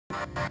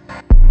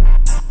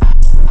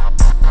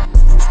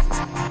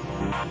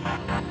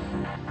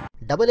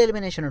Double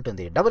elimination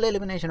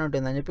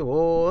ఉంటుందని చెప్పి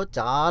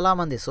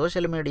చాలామంది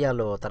సోషల్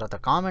మీడియాలో తర్వాత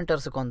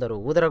కామెంటర్స్ కొందరు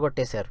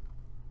ఊదరగొట్టేశారు.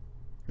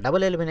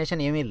 డబుల్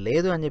ఎలిమినేషన్ ఏమీ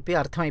లేదు అని చెప్పి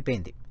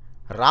అర్థమైపోయింది.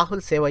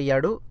 రాహుల్ సేవ్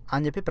అయ్యాడు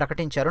అని చెప్పి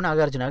ప్రకటించారు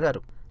నాగార్జున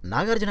గారు.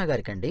 నాగార్జున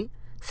గారికండి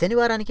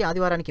శనివారానికి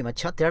ఆదివారానికి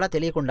మధ్య తేడా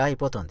తెలియకుండా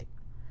అయిపోతుంది.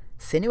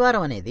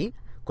 శనివారం అనేది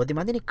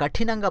కొద్దిమందిని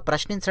కఠినంగా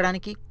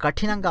ప్రశ్నించడానికి,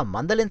 కఠినంగా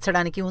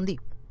మందలించడానికి ఉంది.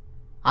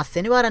 ఆ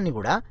శనివారాన్ని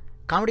కూడా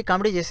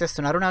కామెడీ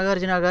చేసేస్తున్నారు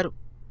నాగార్జున గారు.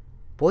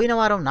 పోయిన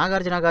వారం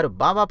నాగార్జున గారు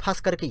బాబా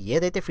భాస్కర్కి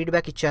ఏదైతే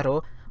ఫీడ్బ్యాక్ ఇచ్చారో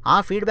ఆ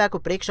ఫీడ్బ్యాక్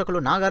ప్రేక్షకులు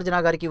నాగార్జున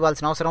గారికి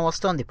ఇవ్వాల్సిన అవసరం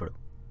వస్తోంది. ఇప్పుడు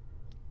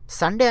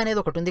సండే అనేది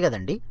ఒకటి ఉంది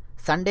కదండి,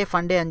 సండే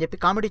ఫండే అని చెప్పి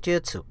కామెడీ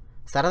చేయొచ్చు,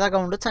 సరదాగా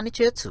ఉండొచ్చు, అన్నీ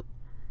చేయొచ్చు.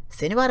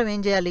 శనివారం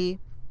ఏం చేయాలి?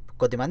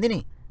 కొద్దిమందిని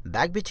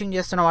బ్యాక్ బిచ్చింగ్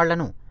చేస్తున్న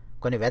వాళ్లను,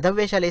 కొన్ని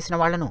వెధవేషాలు వేసిన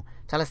వాళ్లను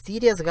చాలా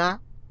సీరియస్గా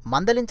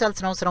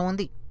మందలించాల్సిన అవసరం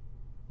ఉంది.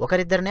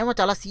 ఒకరిద్దరినేమో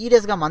చాలా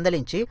సీరియస్గా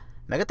మందలించి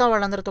మిగతా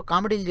వాళ్ళందరితో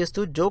కామెడీలు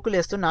చేస్తూ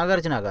జోకులేస్తూ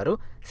నాగార్జున గారు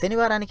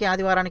శనివారానికి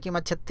ఆదివారానికి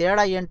మధ్య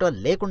తేడా ఏంటో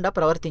లేకుండా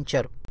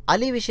ప్రవర్తించారు.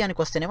 అలీ విషయానికి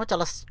వస్తేనేమో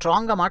చాలా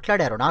స్ట్రాంగ్గా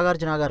మాట్లాడారు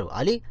నాగార్జున గారు.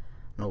 అలీ,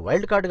 నువ్వు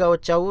వైల్డ్ కార్డుగా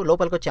వచ్చావు,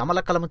 లోపలికి వచ్చి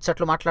అమలక్కల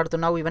ముచ్చట్లు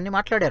మాట్లాడుతున్నావు, ఇవన్నీ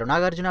మాట్లాడారు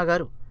నాగార్జున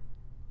గారు.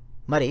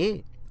 మరి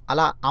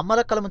అలా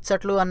అమ్మలక్కల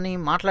ముచ్చట్లు అన్నీ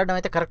మాట్లాడడం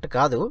అయితే కరెక్ట్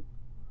కాదు.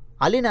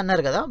 అలీని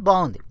అన్నారు కదా,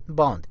 బాగుంది.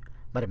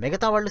 మరి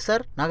మిగతా వాళ్ళు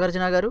సార్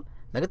నాగార్జున గారు,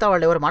 మిగతా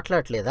వాళ్ళు ఎవరు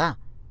మాట్లాడట్లేదా?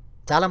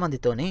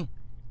 చాలామందితోని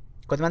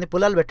కొంతమంది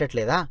పుల్లలు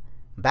పెట్టట్లేదా?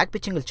 బ్యాక్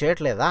పిచ్చింగ్లు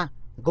చేయట్లేదా?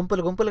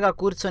 గుంపులుగా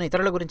కూర్చొని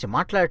ఇతరుల గురించి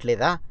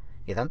మాట్లాడట్లేదా?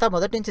 ఇదంతా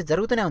మొదటి నుంచి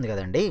జరుగుతూనే ఉంది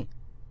కదండి.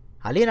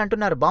 అలీని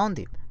అంటున్నారు,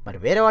 బాగుంది. మరి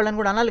వేరే వాళ్ళని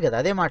కూడా అనాలి కదా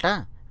అదే మాట.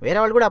 వేరే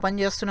వాళ్ళు కూడా ఆ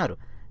పని చేస్తున్నారు.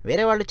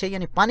 వేరే వాళ్ళు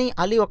చెయ్యని పని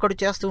అలీ ఒక్కడు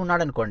చేస్తూ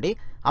ఉన్నాడనుకోండి,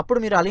 అప్పుడు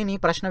మీరు అలీని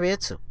ప్రశ్న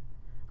వేయచ్చు.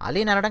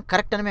 అలీని అనడం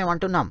కరెక్ట్ అని మేము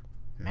అంటున్నాం,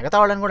 మిగతా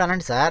వాళ్ళని కూడా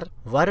అనండి సార్.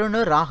 వరుణ్,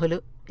 రాహుల్,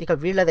 ఇక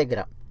వీళ్ళ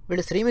దగ్గర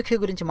వీళ్ళు శ్రీముఖి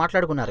గురించి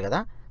మాట్లాడుకున్నారు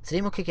కదా,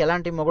 శ్రీముఖికి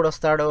ఎలాంటి మొగుడు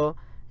వస్తాడో,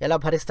 ఎలా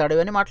భరిస్తాడో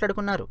అని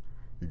మాట్లాడుకున్నారు.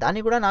 దాన్ని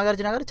కూడా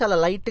నాగార్జున గారు చాలా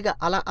లైట్గా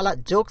అలా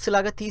జోక్స్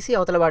లాగా తీసి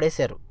అవతల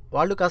వాడేశారు.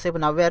 వాళ్ళు కాసేపు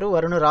నవ్వారు.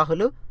 వరుణ్,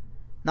 రాహుల్,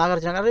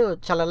 నాగార్జున గారు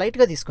చాలా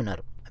లైట్గా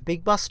తీసుకున్నారు.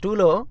 బిగ్ బాస్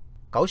 2లో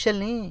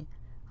కౌశల్ని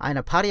ఆయన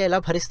భార్య ఎలా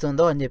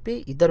భరిస్తుందో అని చెప్పి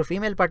ఇద్దరు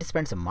ఫీమేల్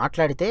పార్టిసిపెంట్స్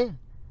మాట్లాడితే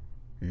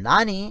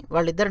నాని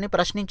వాళ్ళిద్దరిని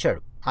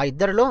ప్రశ్నించాడు. ఆ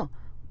ఇద్దరిలో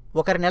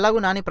ఒకరిని ఎలాగూ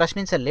నాని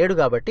ప్రశ్నించలేడు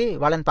కాబట్టి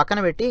వాళ్ళని పక్కన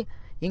పెట్టి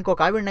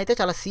ఇంకొక ఆవిడనైతే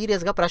చాలా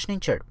సీరియస్గా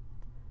ప్రశ్నించాడు,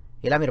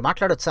 ఇలా మీరు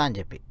మాట్లాడొచ్చా అని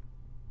చెప్పి.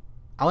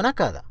 అవునా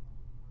కాదా?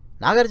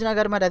 నాగార్జున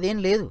గారు మరి అదేం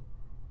లేదు.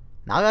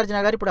 నాగార్జున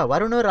గారు ఇప్పుడు ఆ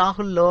వరుణ్,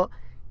 రాహుల్లో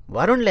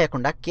వరుణ్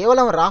లేకుండా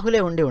కేవలం రాహులే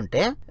ఉండి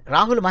ఉంటే,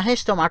 రాహుల్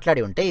మహేష్తో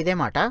మాట్లాడి ఉంటే ఇదే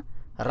మాట,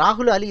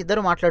 రాహుల్ అలీ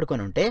ఇద్దరు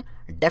మాట్లాడుకొని ఉంటే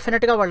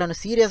డెఫినెట్గా వాళ్ళను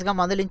సీరియస్గా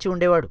మందలించి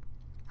ఉండేవాడు.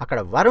 అక్కడ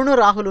వరుణ్,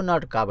 రాహుల్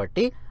ఉన్నాడు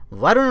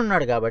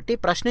కాబట్టి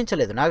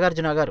ప్రశ్నించలేదు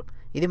నాగార్జున గారు.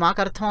 ఇది మాకు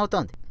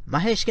అర్థమవుతోంది.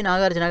 మహేష్కి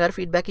నాగార్జున గారు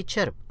ఫీడ్బ్యాక్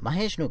ఇచ్చారు.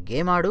 మహేష్, నువ్వు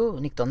గేమ్ ఆడు,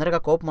 నీకు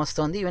తొందరగా కోపం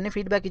వస్తుంది, ఇవన్నీ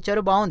ఫీడ్బ్యాక్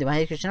ఇచ్చారు. బాగుంది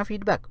మహేష్ ఇచ్చిన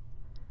ఫీడ్బ్యాక్.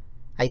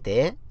 అయితే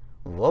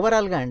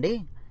ఓవరాల్గా అండి,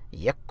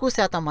 ఎక్కువ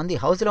శాతం మంది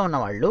హౌస్లో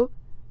ఉన్నవాళ్ళు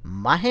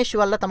మహేష్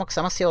వల్ల తమకు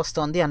సమస్య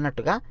వస్తోంది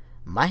అన్నట్టుగా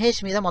మహేష్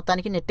మీద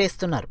మొత్తానికి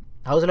నెట్టేస్తున్నారు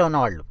హౌస్లో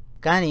ఉన్నవాళ్ళు.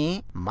 కానీ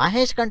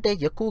మహేష్ కంటే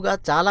ఎక్కువగా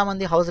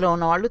చాలామంది హౌస్లో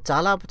ఉన్నవాళ్ళు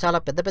చాలా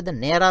పెద్ద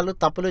నేరాలు,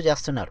 తప్పులు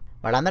చేస్తున్నారు.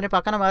 వాళ్ళందరినీ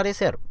పక్కన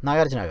మారేశారు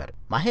నాగార్జున గారు.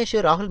 మహేష్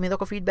రాహుల్ మీద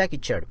ఒక ఫీడ్బ్యాక్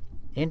ఇచ్చాడు.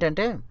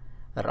 ఏంటంటే,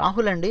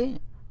 రాహుల్ అండి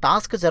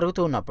టాస్క్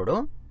జరుగుతూ ఉన్నప్పుడు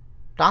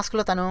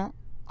టాస్క్లో తను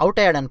అవుట్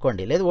అయ్యాడు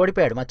అనుకోండి, లేదు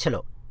ఓడిపోయాడు,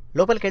 మధ్యలో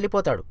లోపలికి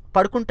వెళ్ళిపోతాడు,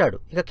 పడుకుంటాడు,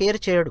 ఇక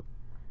కేర్ చేయడు.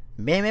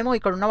 మేమేమో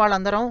ఇక్కడ ఉన్న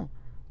వాళ్ళందరం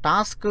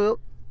టాస్క్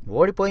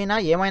ఓడిపోయినా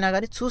ఏమైనా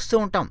కానీ చూస్తూ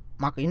ఉంటాం,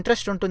 మాకు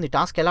ఇంట్రెస్ట్ ఉంటుంది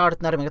టాస్క్ ఎలా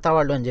ఆడుతున్నారు మిగతా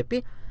వాళ్ళు అని చెప్పి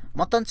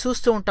మొత్తం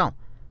చూస్తూ ఉంటాం.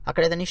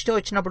 అక్కడ ఏదైనా ఇష్టం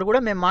వచ్చినప్పుడు కూడా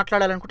మేము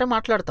మాట్లాడాలనుకుంటే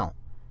మాట్లాడతాం.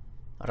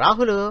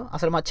 రాహుల్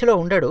అసలు మధ్యలో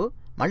ఉండడు,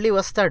 మళ్ళీ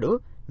వస్తాడు,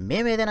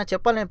 మేము ఏదైనా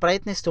చెప్పాలని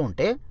ప్రయత్నిస్తూ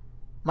ఉంటే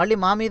మళ్ళీ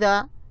మా మీద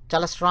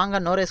చాలా స్ట్రాంగ్గా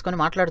నోరేసుకొని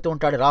మాట్లాడుతూ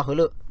ఉంటాడు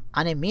రాహుల్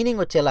అనే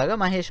మీనింగ్ వచ్చేలాగా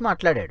మహేష్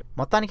మాట్లాడాడు.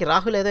 మొత్తానికి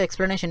రాహుల్ ఏదో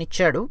ఎక్స్ప్లెనేషన్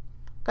ఇచ్చాడు,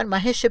 కానీ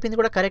మహేష్ చెప్పింది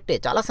కూడా కరెక్టే.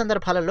 చాలా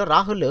సందర్భాలలో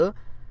రాహుల్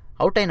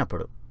అవుట్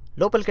అయినప్పుడు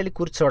లోపలికి వెళ్ళి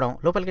కూర్చోవడం,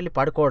 లోపలికి వెళ్ళి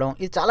పడుకోవడం,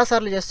 ఇది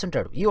చాలాసార్లు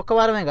చేస్తుంటాడు. ఈ ఒక్క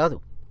వారమే కాదు,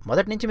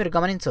 మొదటి నుంచి మీరు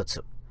గమనించవచ్చు.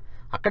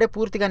 అక్కడే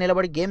పూర్తిగా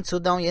నిలబడి గేమ్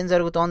చూద్దాం ఏం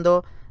జరుగుతోందో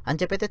అని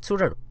చెప్పైతే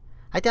చూడడు.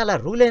 అయితే అలా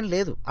రూల్ ఏం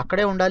లేదు,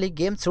 అక్కడే ఉండాలి,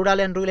 గేమ్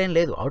చూడాలి అని రూల్ ఏం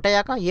లేదు. అవుట్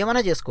అయ్యాక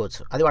ఏమైనా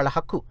చేసుకోవచ్చు, అది వాళ్ళ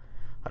హక్కు.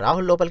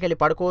 రాహుల్ లోపలికి వెళ్ళి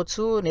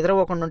పడుకోవచ్చు,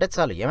 నిద్రపోకుండా ఉంటే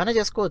చాలు, ఏమైనా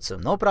చేసుకోవచ్చు,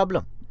 నో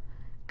ప్రాబ్లం.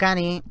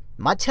 కానీ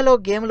మధ్యలో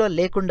గేమ్లో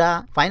లేకుండా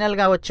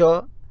ఫైనల్గా వచ్చో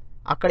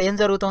అక్కడ ఏం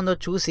జరుగుతుందో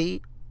చూసి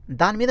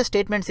దాని మీద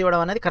స్టేట్మెంట్స్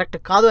ఇవ్వడం అనేది కరెక్ట్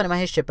కాదు అని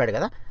మహేష్ చెప్పాడు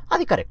కదా,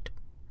 అది కరెక్ట్.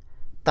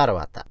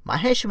 తర్వాత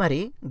మహేష్ మరి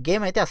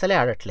గేమ్ అయితే అసలే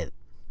ఆడట్లేదు.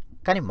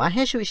 కానీ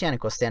మహేష్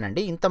విషయానికి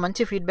వస్తేనండి, ఇంత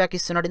మంచి ఫీడ్బ్యాక్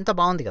ఇస్తున్నాడు, ఇంత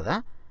బాగుంది కదా.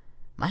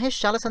 మహేష్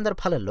చాలా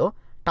సందర్భాలలో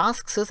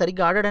టాస్క్స్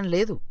సరిగ్గా ఆడడం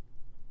లేదు,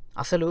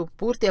 అసలు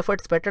పూర్తి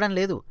ఎఫర్ట్స్ పెట్టడం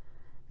లేదు.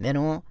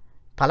 నేను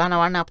ఫలానా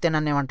వాడిని ఆపితే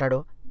నన్నేమంటాడో,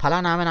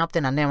 ఫలానా ఆమెను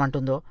ఆపితే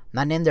నన్నేమంటుందో,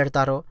 నన్నేం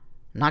తిడతారో,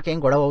 నాకేం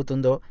గొడవ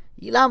అవుతుందో,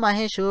 ఇలా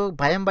మహేష్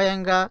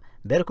భయంగా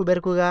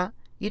బెరుకుగా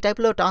ఈ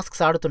టైప్లో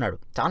టాస్క్స్ ఆడుతున్నాడు,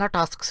 చాలా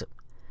టాస్క్స్.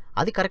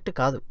 అది కరెక్ట్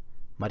కాదు.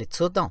 మరి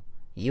చూద్దాం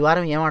ఈ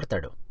వారం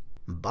ఏమాడతాడు.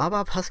 బాబా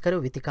భాస్కర్,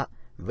 వితిక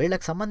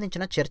వీళ్ళకి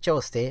సంబంధించిన చర్చ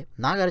వస్తే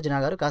నాగార్జున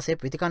గారు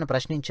కాసేపు వితికాను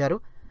ప్రశ్నించారు.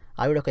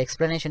 ఆవిడ ఒక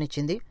ఎక్స్ప్లెనేషన్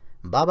ఇచ్చింది.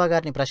 బాబా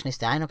గారిని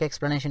ప్రశ్నిస్తే ఆయన ఒక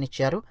ఎక్స్ప్లెనేషన్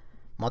ఇచ్చారు.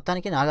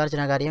 మొత్తానికి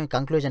నాగార్జున గారు ఏమి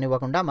కంక్లూజన్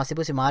ఇవ్వకుండా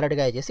మసిపూసి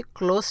మారడిగా చేసి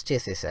క్లోజ్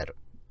చేసేశారు.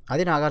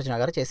 అది నాగార్జున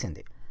గారు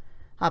చేసింది.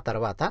 ఆ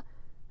తర్వాత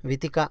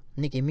వితిక,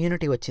 నీకు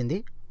ఇమ్యూనిటీ వచ్చింది,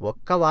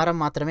 ఒక్క వారం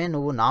మాత్రమే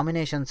నువ్వు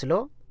నామినేషన్స్లో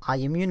ఆ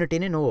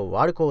ఇమ్యూనిటీని నువ్వు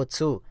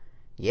వాడుకోవచ్చు,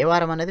 ఏ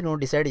వారం అనేది నువ్వు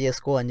డిసైడ్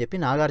చేసుకో అని చెప్పి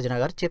నాగార్జున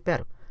గారు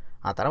చెప్పారు.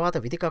 ఆ తర్వాత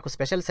వితికకు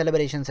స్పెషల్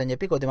సెలబ్రేషన్స్ అని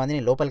చెప్పి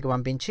కొద్దిమందిని లోపలికి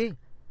పంపించి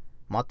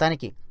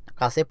మొత్తానికి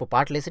కాసేపు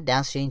పాటలేసి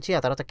డ్యాన్స్ చేయించి ఆ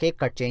తర్వాత కేక్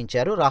కట్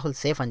చేయించారు. రాహుల్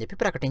సేఫ్ అని చెప్పి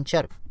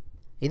ప్రకటించారు.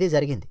 ఇది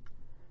జరిగింది.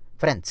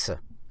 ఫ్రెండ్స్,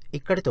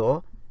 ఇక్కడితో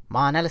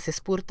మా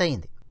అనాలిసిస్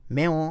పూర్తయింది.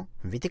 మేము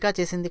వితిక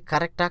చేసింది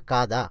కరెక్టా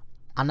కాదా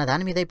అన్న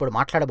దాని మీద ఇప్పుడు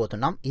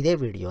మాట్లాడబోతున్నాం. ఇదే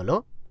వీడియోలో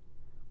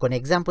కొన్ని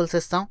ఎగ్జాంపుల్స్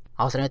ఇస్తాం,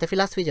 అవసరమైతే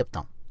ఫిలాసఫీ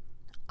చెప్తాం.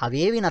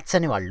 అవేవి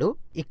నచ్చని వాళ్ళు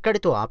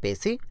ఇక్కడితో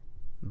ఆపేసి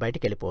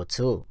బయటికి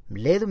వెళ్ళిపోవచ్చు.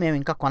 లేదు మేము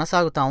ఇంకా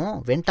కొనసాగుతాము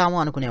వింటాము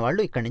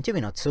అనుకునేవాళ్ళు ఇక్కడి నుంచి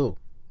వినొచ్చు.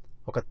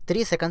 ఒక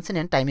 3 seconds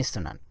నేను టైం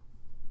ఇస్తున్నాను.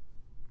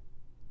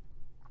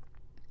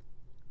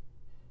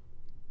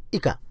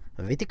 ఇక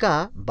వితిక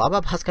బాబా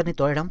భాస్కర్ని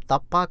తోయడం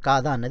తప్పా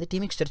కాదా అన్నది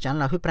టీమిక్స్చర్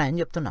ఛానల్ అభిప్రాయం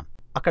చెప్తున్నాం.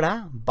 అక్కడ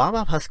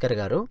బాబా భాస్కర్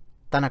గారు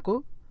తనకు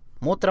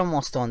మూత్రం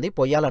వస్తోంది,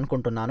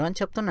 పొయ్యాలనుకుంటున్నాను అని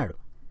చెప్తున్నాడు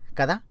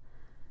కదా.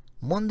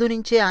 ముందు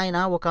నుంచే ఆయన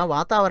ఒక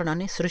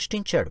వాతావరణాన్ని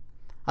సృష్టించాడు.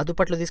 ఆ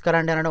దుప్పట్లు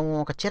తీసుకురండి అనడం,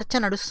 ఒక చర్చ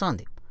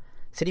నడుస్తోంది.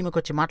 శ్రీముఖి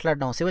వచ్చి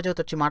మాట్లాడడం, శివజ్యోతి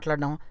వచ్చి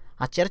మాట్లాడడం.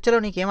 ఆ చర్చలో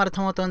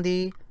నీకేమర్థమవుతోంది?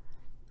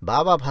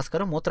 బాబా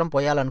భాస్కర్ మూత్రం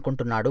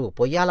పొయ్యాలనుకుంటున్నాడు,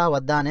 పొయ్యాలా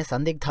వద్దా అనే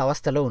సందిగ్ధ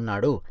అవస్థలో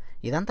ఉన్నాడు.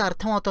 ఇదంతా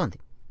అర్థమవుతోంది.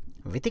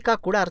 వితిక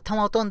కూడా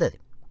అర్థమవుతోంది. అది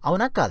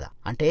అవునా కాదా?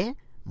 అంటే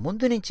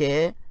ముందు నుంచే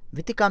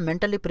వితిక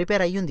మెంటల్లీ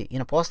ప్రిపేర్ అయ్యింది,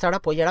 ఈయన పోస్తాడా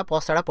పొయ్యాడా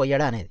పోస్తాడా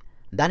పొయ్యాడా అనేది.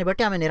 దాన్ని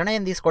బట్టి ఆమె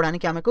నిర్ణయం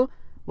తీసుకోవడానికి ఆమెకు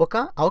ఒక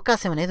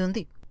అవకాశం అనేది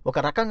ఉంది. ఒక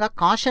రకంగా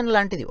కాషన్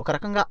లాంటిది, ఒక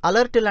రకంగా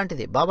అలర్ట్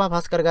లాంటిది బాబా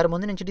భాస్కర్ గారు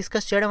ముందు నుంచి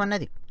డిస్కస్ చేయడం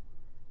అన్నది.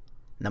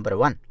 నెంబర్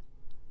 1.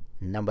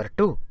 నెంబర్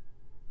 2,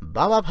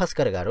 బాబా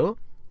భాస్కర్ గారు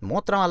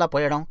మూత్రం అలా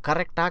పోయడం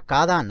కరెక్టా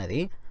కాదా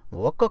అన్నది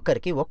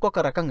ఒక్కొక్కరికి ఒక్కొక్క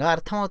రకంగా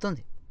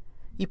అర్థమవుతుంది.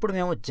 ఇప్పుడు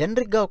మేము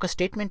జనరిక్గా ఒక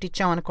స్టేట్మెంట్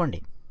ఇచ్చామనుకోండి,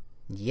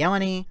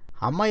 ఏమని,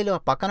 అమ్మాయిలు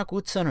పక్కన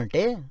కూర్చొని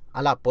ఉంటే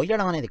అలా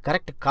పొయ్యడం అనేది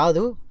కరెక్ట్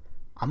కాదు,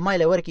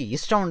 అమ్మాయిలు ఎవరికి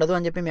ఇష్టం ఉండదు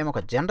అని చెప్పి మేము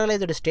ఒక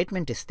జనరలైజ్డ్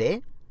స్టేట్మెంట్ ఇస్తే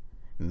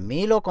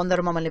మీలో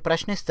కొందరు మమ్మల్ని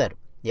ప్రశ్నిస్తారు.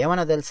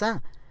 ఏమన్నా తెలుసా,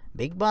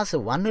 బిగ్ బాస్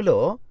 1లో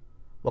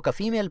ఒక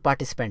ఫీమేల్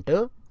పార్టిసిపెంట్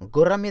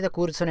గుర్రం మీద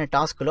కూర్చునే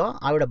టాస్క్లో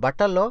ఆవిడ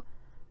బట్టల్లో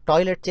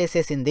టాయిలెట్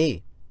చేసేసింది.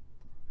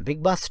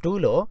 బిగ్ బాస్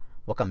 2లో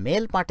ఒక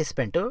మేల్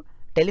పార్టిసిపెంట్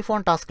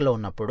టెలిఫోన్ టాస్క్లో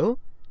ఉన్నప్పుడు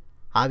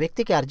ఆ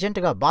వ్యక్తికి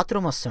అర్జెంటుగా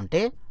బాత్రూమ్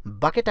వస్తుంటే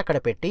బకెట్ అక్కడ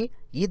పెట్టి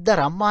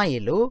 2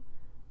 అమ్మాయిలు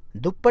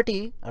దుప్పటి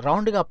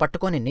రౌండ్గా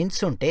పట్టుకొని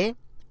నించుంటే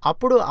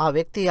అప్పుడు ఆ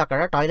వ్యక్తి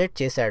అక్కడ టాయిలెట్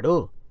చేశాడు.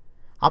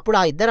 అప్పుడు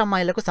ఆ 2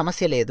 అమ్మాయిలకు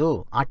సమస్య లేదు,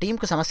 ఆ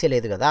టీంకు సమస్య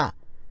లేదు కదా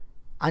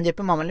అని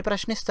చెప్పి మమ్మల్ని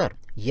ప్రశ్నిస్తారు.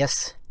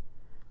 ఎస్,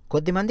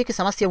 కొద్దిమందికి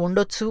సమస్య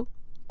ఉండొచ్చు,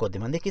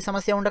 కొద్దిమందికి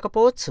సమస్య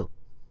ఉండకపోవచ్చు,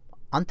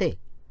 అంతే.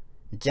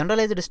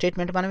 జనరలైజ్డ్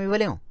స్టేట్మెంట్ మనం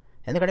ఇవ్వలేము.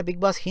 ఎందుకంటే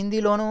బిగ్ బాస్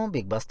హిందీలోనూ,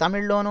 బిగ్ బాస్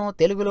తమిళ్లోనూ,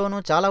 తెలుగులోనూ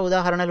చాలా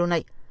ఉదాహరణలు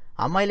ఉన్నాయి.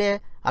 అమ్మాయిలే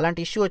అలాంటి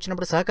ఇష్యూ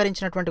వచ్చినప్పుడు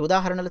సహకరించినటువంటి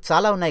ఉదాహరణలు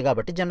చాలా ఉన్నాయి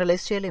కాబట్టి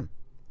జనరలైజ్ చేయలేం.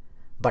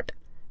 బట్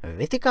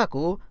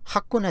వితికాకు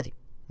హక్కున్నది.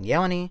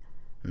 ఏమని,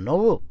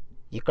 నువ్వు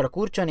ఇక్కడ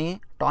కూర్చొని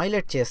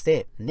టాయిలెట్ చేస్తే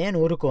నేను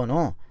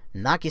ఊరుకోను,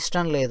 నాకు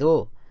ఇష్టం లేదు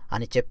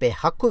అని చెప్పే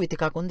హక్కు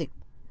వితికాకుంది.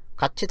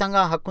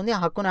 ఖచ్చితంగా హక్కుంది. ఆ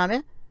హక్కును ఆమె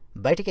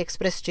బయటికి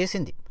ఎక్స్ప్రెస్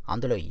చేసింది.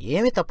 అందులో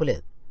ఏమీ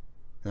తప్పులేదు.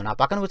 నువ్వు నా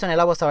పక్కన కూర్చొని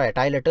ఎలా వస్తావా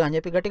టాయిలెట్ అని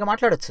చెప్పి గట్టిగా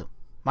మాట్లాడచ్చు,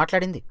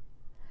 మాట్లాడింది.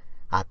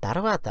 ఆ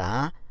తర్వాత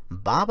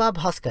బాబా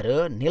భాస్కర్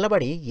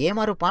నిలబడి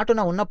ఏమారు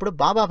పాటున ఉన్నప్పుడు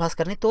బాబా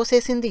భాస్కర్ని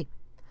తోసేసింది.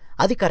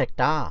 అది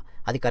కరెక్టా?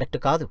 అది కరెక్ట్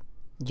కాదు.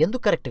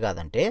 ఎందుకు కరెక్ట్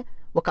కాదంటే,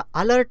 ఒక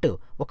అలర్ట్,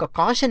 ఒక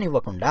కాషన్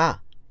ఇవ్వకుండా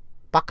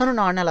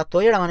పక్కనున్న వాడిని అలా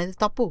తోయడం అనేది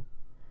తప్పు.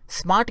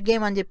 స్మార్ట్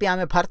గేమ్ అని చెప్పి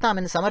ఆమె భర్త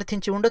ఆమెను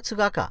సమర్థించి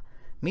ఉండొచ్చుగాక.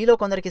 మీలో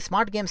కొందరికి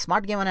స్మార్ట్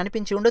గేమ్ అని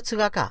అనిపించి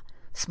ఉండొచ్చుగాక.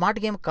 స్మార్ట్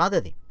గేమ్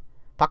కాదది.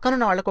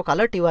 పక్కనున్న వాళ్ళకు ఒక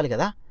అలర్ట్ ఇవ్వాలి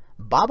కదా.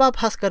 బాబా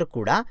భాస్కర్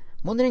కూడా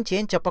ముందు నుంచి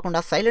ఏం చెప్పకుండా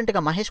సైలెంట్గా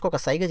మహేష్కి ఒక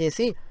సైగ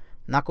చేసి,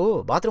 నాకు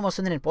బాత్రూమ్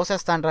వస్తుంది నేను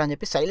పోసేస్తానరా అని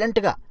చెప్పి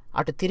సైలెంట్గా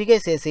అటు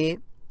తిరిగేసేసి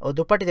ఓ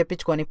దుప్పటి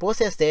తెప్పించుకొని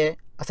పోసేస్తే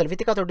అసలు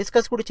వితికాతో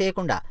డిస్కస్ కూడా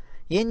చేయకుండా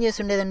ఏం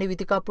చేస్తుండేదండి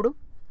వితిక? అప్పుడు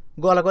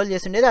గోలగోలు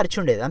చేస్తుండేది,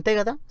 అరిచుండేది, అంతే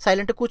కదా.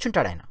 సైలెంట్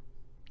కూర్చుంటాడు ఆయన.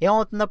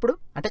 ఏమవుతున్నప్పుడు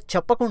అంటే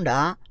చెప్పకుండా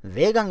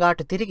వేగంగా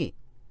అటు తిరిగి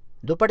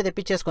దుప్పటి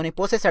తెప్పించేసుకొని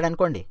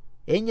పోసేసాడనుకోండి,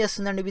 ఏం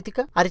చేస్తుందండి వితిక?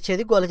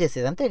 అరిచేది, గోల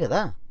చేసేది, అంతే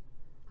కదా.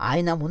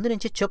 ఆయన ముందు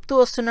నుంచి చెప్తూ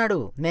వస్తున్నాడు,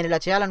 నేను ఇలా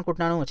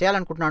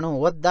చేయాలనుకుంటున్నాను,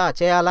 వద్దా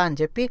చేయాలా అని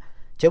చెప్పి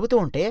చెబుతూ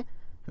ఉంటే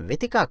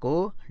వితికాకు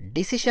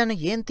డిసిషన్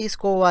ఏం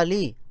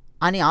తీసుకోవాలి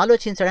అని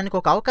ఆలోచించడానికి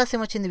ఒక అవకాశం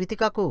వచ్చింది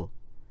వితికాకు.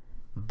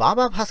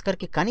 బాబా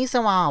భాస్కర్కి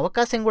కనీసం ఆ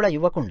అవకాశం కూడా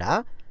ఇవ్వకుండా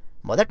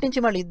మొదటి నుంచి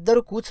మళ్ళీ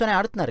ఇద్దరు కూర్చొని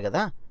ఆడుతున్నారు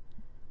కదా,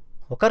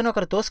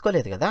 ఒకరినొకరు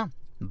తోసుకోలేదు కదా.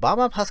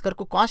 బాబా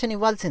భాస్కర్కు కాషన్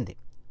ఇవ్వాల్సింది.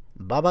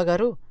 బాబా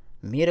గారు,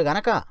 మీరు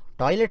గనక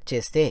టాయిలెట్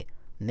చేస్తే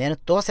నేను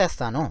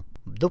తోసేస్తాను,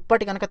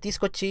 దుప్పటి కనుక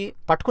తీసుకొచ్చి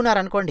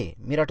పట్టుకున్నారనుకోండి,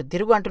 మీరు అటు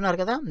తిరుగు అంటున్నారు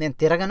కదా, నేను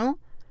తిరగను,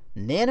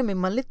 నేను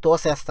మిమ్మల్ని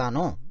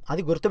తోసేస్తాను,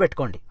 అది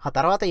గుర్తుపెట్టుకోండి, ఆ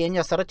తర్వాత ఏం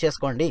చేస్తారో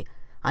చేసుకోండి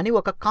అని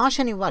ఒక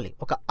కాషన్ ఇవ్వాలి,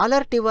 ఒక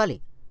అలర్ట్ ఇవ్వాలి.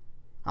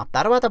 ఆ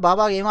తర్వాత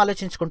బాబా ఏం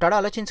ఆలోచించుకుంటాడో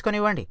ఆలోచించుకొని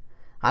ఇవ్వండి.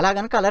 అలా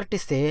గనక అలర్ట్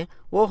ఇస్తే,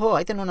 ఓహో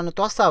అయితే నువ్వు నన్ను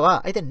తోస్తావా,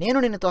 అయితే నేను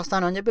నిన్ను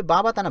తోస్తాను అని చెప్పి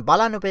బాబా తన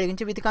బలాన్ని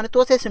ఉపయోగించి వితికాన్ని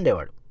తోసేసి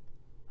ఉండేవాడు.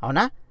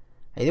 అవునా?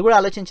 ఇది కూడా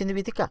ఆలోచించింది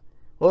వితిక.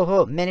 ఓహో,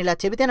 నేను ఇలా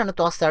చెబితే నన్ను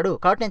తోస్తాడు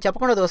కాబట్టి నేను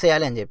చెప్పకుండా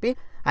తోసేయాలి అని చెప్పి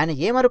ఆయన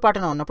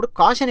ఏమరుపాటున ఉన్నప్పుడు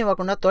కాషన్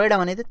ఇవ్వకుండా తోయడం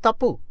అనేది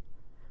తప్పు.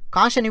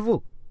 కాషన్ ఇవ్వు,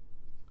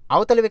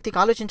 అవతల వ్యక్తికి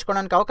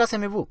ఆలోచించుకోవడానికి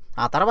అవకాశం ఇవ్వు,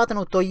 ఆ తర్వాత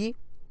నువ్వు తొయ్యి,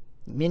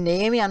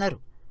 నిన్నేమీ అనరు.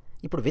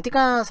 ఇప్పుడు వితిక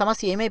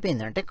సమస్య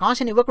ఏమైపోయిందంటే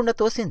కాషన్ ఇవ్వకుండా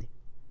తోసింది.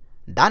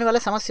 దానివల్ల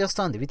సమస్య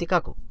వస్తోంది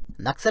వితికాకు.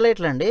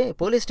 నక్సలైట్లండి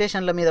పోలీస్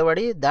స్టేషన్ల మీద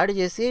పడి దాడి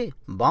చేసి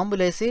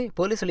బాంబులేసి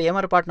పోలీసులు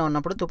ఏమరపాటున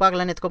ఉన్నప్పుడు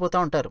తుపాకులని ఎత్తుకుపోతూ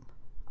ఉంటారు.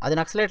 అది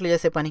నక్సలైట్లు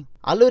చేసే పని.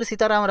 అల్లూరి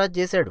సీతారామరాజు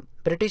చేశాడు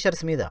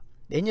బ్రిటిషర్స్ మీద.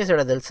 ఏం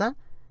చేశాడో తెలుసా?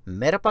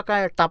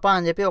 మిరపకాయ టపా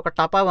అని చెప్పి ఒక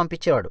టపా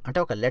పంపించేవాడు. అంటే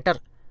ఒక లెటర్,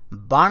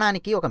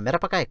 బాణానికి ఒక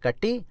మిరపకాయ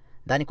కట్టి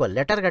దానికి ఒక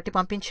లెటర్ కట్టి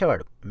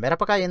పంపించేవాడు.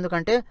 మిరపకాయ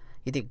ఎందుకంటే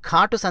ఇది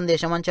ఘాటు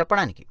సందేశం అని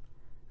చెప్పడానికి.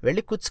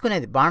 వెళ్ళి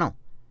కుచ్చుకునేది బాణం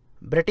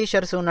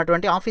బ్రిటిషర్స్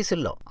ఉన్నటువంటి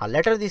ఆఫీసుల్లో. ఆ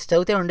లెటర్ తీసి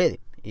చదివితే ఉండేది,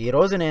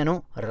 ఈరోజు నేను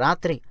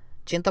రాత్రి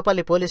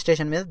చింతపల్లి పోలీస్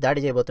స్టేషన్ మీద దాడి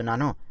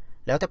చేయబోతున్నాను,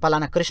 లేకపోతే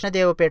పలానా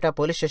కృష్ణదేవపేట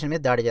పోలీస్ స్టేషన్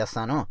మీద దాడి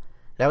చేస్తాను,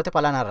 లేకపోతే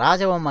పలానా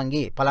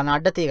రాజవమ్మంగి, పలానా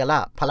అడ్డతీగల,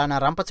 పలానా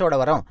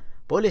రంపచోడవరం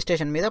పోలీస్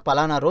స్టేషన్ మీద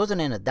పలానా రోజు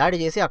నేను దాడి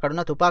చేసి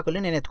అక్కడున్న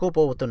తుపాకుల్ని నేను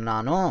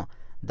ఎత్తుకుపోతున్నాను,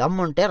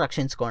 దమ్ముంటే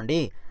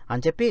రక్షించుకోండి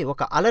అని చెప్పి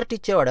ఒక అలర్ట్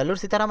ఇచ్చేవాడు అల్లూరి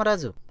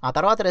సీతారామరాజు. ఆ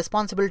తర్వాత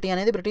రెస్పాన్సిబిలిటీ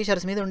అనేది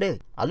బ్రిటిషర్స్ మీద ఉండేది.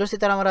 అల్లూరి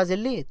సీతారామరాజు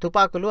వెళ్ళి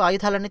తుపాకులు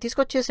ఆయుధాలన్నీ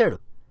తీసుకొచ్చేసాడు.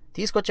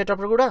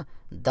 తీసుకొచ్చేటప్పుడు కూడా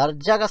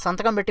దర్జాగా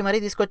సంతకం పెట్టి మరీ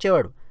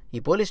తీసుకొచ్చేవాడు. ఈ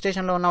పోలీస్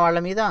స్టేషన్లో ఉన్న వాళ్ళ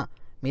మీద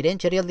మీరేం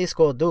చర్యలు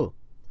తీసుకోవద్దు,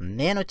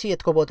 నేనొచ్చి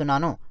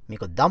ఎత్తుకోబోతున్నాను,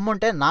 మీకు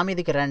దమ్ముంటే నా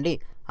మీదికి రండి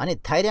అని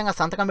ధైర్యంగా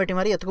సంతకం పెట్టి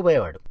మరీ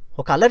ఎత్తుకుపోయేవాడు.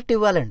 ఒక అలర్ట్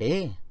ఇవ్వాలండి.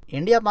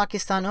 ఇండియా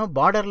పాకిస్తాన్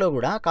బార్డర్లో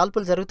కూడా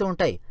కాల్పులు జరుగుతూ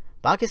ఉంటాయి.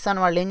 పాకిస్తాన్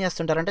వాళ్ళు ఏం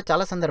చేస్తుంటారంటే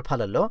చాలా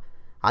సందర్భాలలో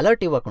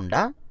అలర్ట్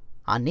ఇవ్వకుండా,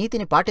 ఆ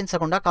నీతిని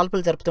పాటించకుండా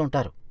కాల్పులు జరుపుతూ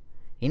ఉంటారు.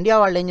 ఇండియా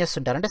వాళ్ళు ఏం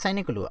చేస్తుంటారంటే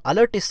సైనికులు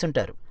అలర్ట్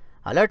ఇస్తుంటారు.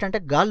 అలర్ట్ అంటే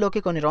గాల్లోకి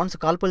కొన్ని రౌండ్స్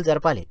కాల్పులు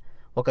జరపాలి,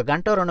 1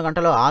 గంట 2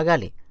 గంటలో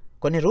ఆగాలి,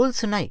 కొన్ని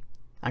రూల్స్ ఉన్నాయి.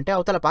 అంటే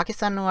అవతల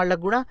పాకిస్తాన్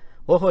వాళ్ళకు కూడా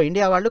ఓహో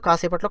ఇండియా వాళ్ళు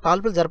కాసేపట్లో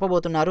కాల్పులు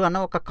జరపబోతున్నారు అన్న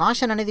ఒక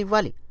కాషన్ అనేది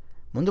ఇవ్వాలి.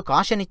 ముందు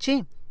కాషన్ ఇచ్చి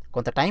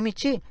కొంత టైం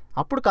ఇచ్చి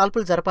అప్పుడు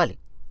కాల్పులు జరపాలి.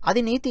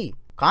 అది నీతి.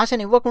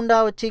 కాషన్ ఇవ్వకుండా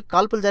వచ్చి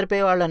కాల్పులు జరిపే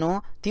వాళ్లను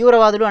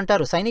తీవ్రవాదులు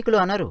అంటారు, సైనికులు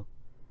అనరు.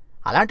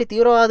 అలాంటి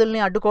తీవ్రవాదుల్ని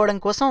అడ్డుకోవడం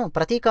కోసం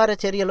ప్రతీకార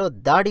చర్యలో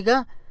దాడిగా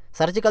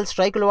సర్జికల్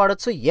స్ట్రైకులు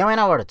వాడచ్చు,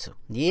 ఏమైనా వాడచ్చు,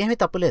 ఏమీ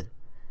తప్పులేదు.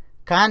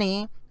 కానీ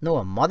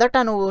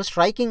నువ్వు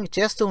స్ట్రైకింగ్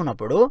చేస్తూ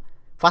ఉన్నప్పుడు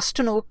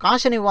ఫస్ట్ నువ్వు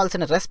కాషన్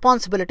ఇవ్వాల్సిన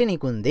రెస్పాన్సిబిలిటీ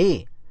నీకుంది.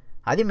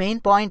 అది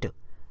మెయిన్ పాయింట్.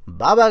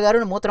 బాబా గారు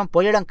మూత్రం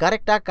పోయడం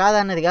కరెక్టా కాదా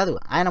అన్నది కాదు.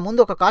 ఆయన ముందు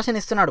ఒక కాషన్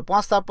ఇస్తున్నాడు,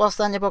 పోస్తా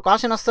అని చెప్పి ఒక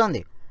కాషన్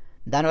వస్తుంది.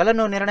 దానివల్ల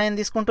నువ్వు నిర్ణయం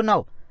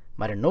తీసుకుంటున్నావు.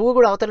 మరి నువ్వు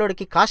కూడా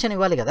అవతలోడికి కాషన్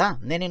ఇవ్వాలి కదా.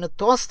 నేను నిన్ను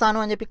తోస్తాను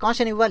అని చెప్పి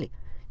కాషన్ ఇవ్వాలి.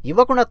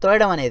 ఇవ్వకుండా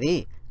తోయడం అనేది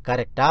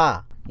కరెక్టా?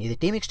 ఇది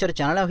tmixture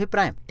ఛానల్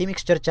అభిప్రాయం.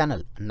 tmixture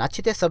ఛానల్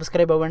నచ్చితే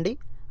సబ్స్క్రైబ్ అవ్వండి.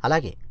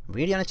 అలాగే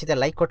వీడియో నచ్చితే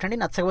లైక్ కొట్టండి,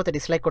 నచ్చకపోతే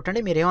డిస్లైక్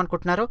కొట్టండి.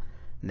 మీరేమనుకుంటున్నారో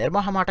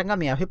నిర్మోహమాటంగా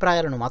మీ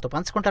అభిప్రాయాలను మాతో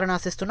పంచుకుంటారని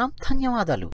ఆశిస్తున్నాం. ధన్యవాదాలు.